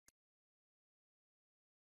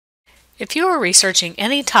If you are researching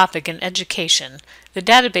any topic in education, the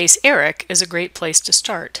database ERIC is a great place to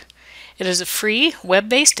start. It is a free,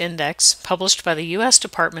 web-based index published by the U.S.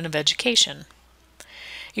 Department of Education.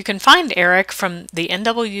 You can find ERIC from the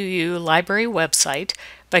NWU Library website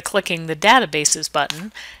by clicking the Databases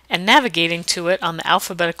button and navigating to it on the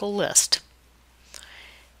alphabetical list.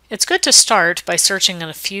 It's good to start by searching on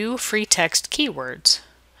a few free text keywords.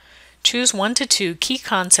 Choose 1 to 2 key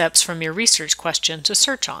concepts from your research question to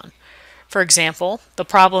search on. For example, the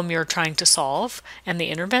problem you're trying to solve and the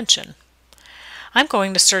intervention. I'm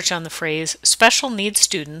going to search on the phrase "Special Needs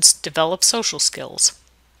Students Develop Social Skills."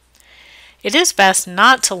 It is best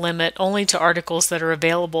not to limit only to articles that are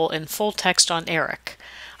available in full text on ERIC.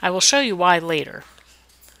 I will show you why later.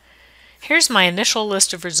 Here's my initial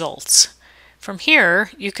list of results. From here,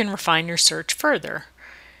 you can refine your search further.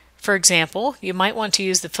 For example, you might want to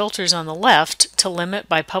use the filters on the left to limit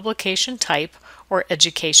by publication type or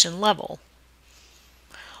education level.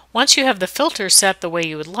 Once you have the filter set the way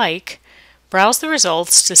you would like, browse the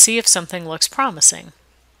results to see if something looks promising.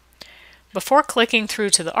 Before clicking through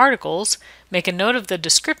to the articles, make a note of the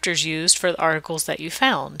descriptors used for the articles that you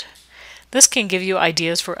found. This can give you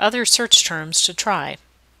ideas for other search terms to try.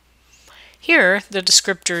 Here, the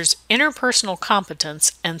descriptors interpersonal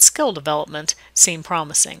competence and skill development seem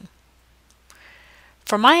promising.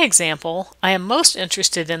 For my example, I am most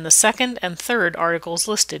interested in the second and third articles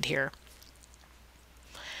listed here.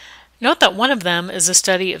 Note that one of them is a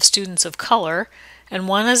study of students of color, and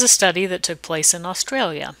one is a study that took place in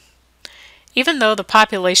Australia. Even though the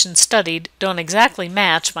populations studied don't exactly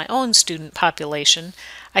match my own student population,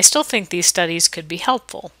 I still think these studies could be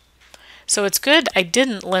helpful. So it's good I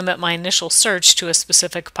didn't limit my initial search to a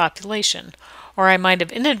specific population, or I might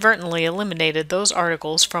have inadvertently eliminated those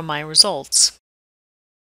articles from my results.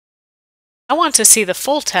 I want to see the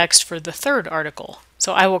full text for the third article,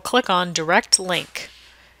 so I will click on Direct Link.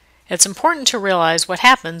 It's important to realize what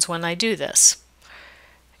happens when I do this.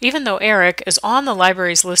 Even though ERIC is on the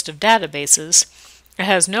library's list of databases, it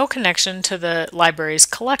has no connection to the library's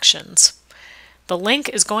collections. The link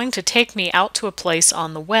is going to take me out to a place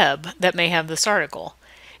on the web that may have this article.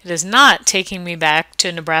 It is not taking me back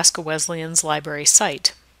to Nebraska Wesleyan's library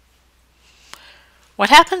site. What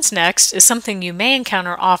happens next is something you may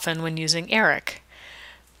encounter often when using ERIC.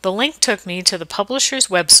 The link took me to the publisher's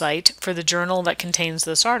website for the journal that contains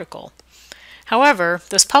this article. However,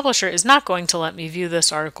 this publisher is not going to let me view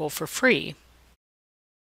this article for free.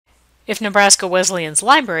 If Nebraska Wesleyan's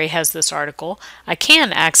library has this article, I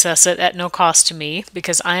can access it at no cost to me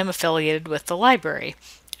because I am affiliated with the library,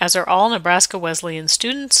 as are all Nebraska Wesleyan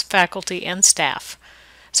students, faculty, and staff.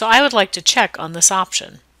 So I would like to check on this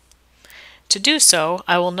option. To do so,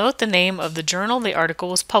 I will note the name of the journal the article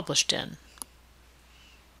was published in.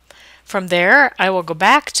 From there, I will go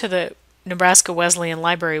back to the Nebraska Wesleyan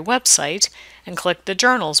Library website and click the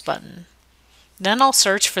Journals button. Then I'll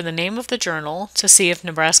search for the name of the journal to see if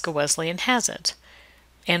Nebraska Wesleyan has it.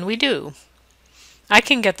 And we do. I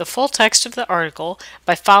can get the full text of the article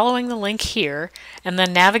by following the link here and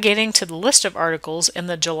then navigating to the list of articles in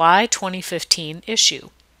the July 2015 issue.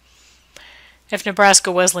 If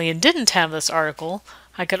Nebraska Wesleyan didn't have this article,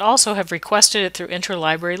 I could also have requested it through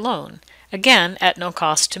interlibrary loan, again at no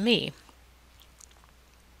cost to me.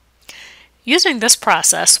 Using this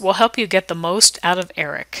process will help you get the most out of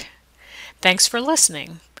ERIC. Thanks for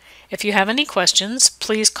listening. If you have any questions,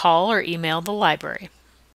 please call or email the library.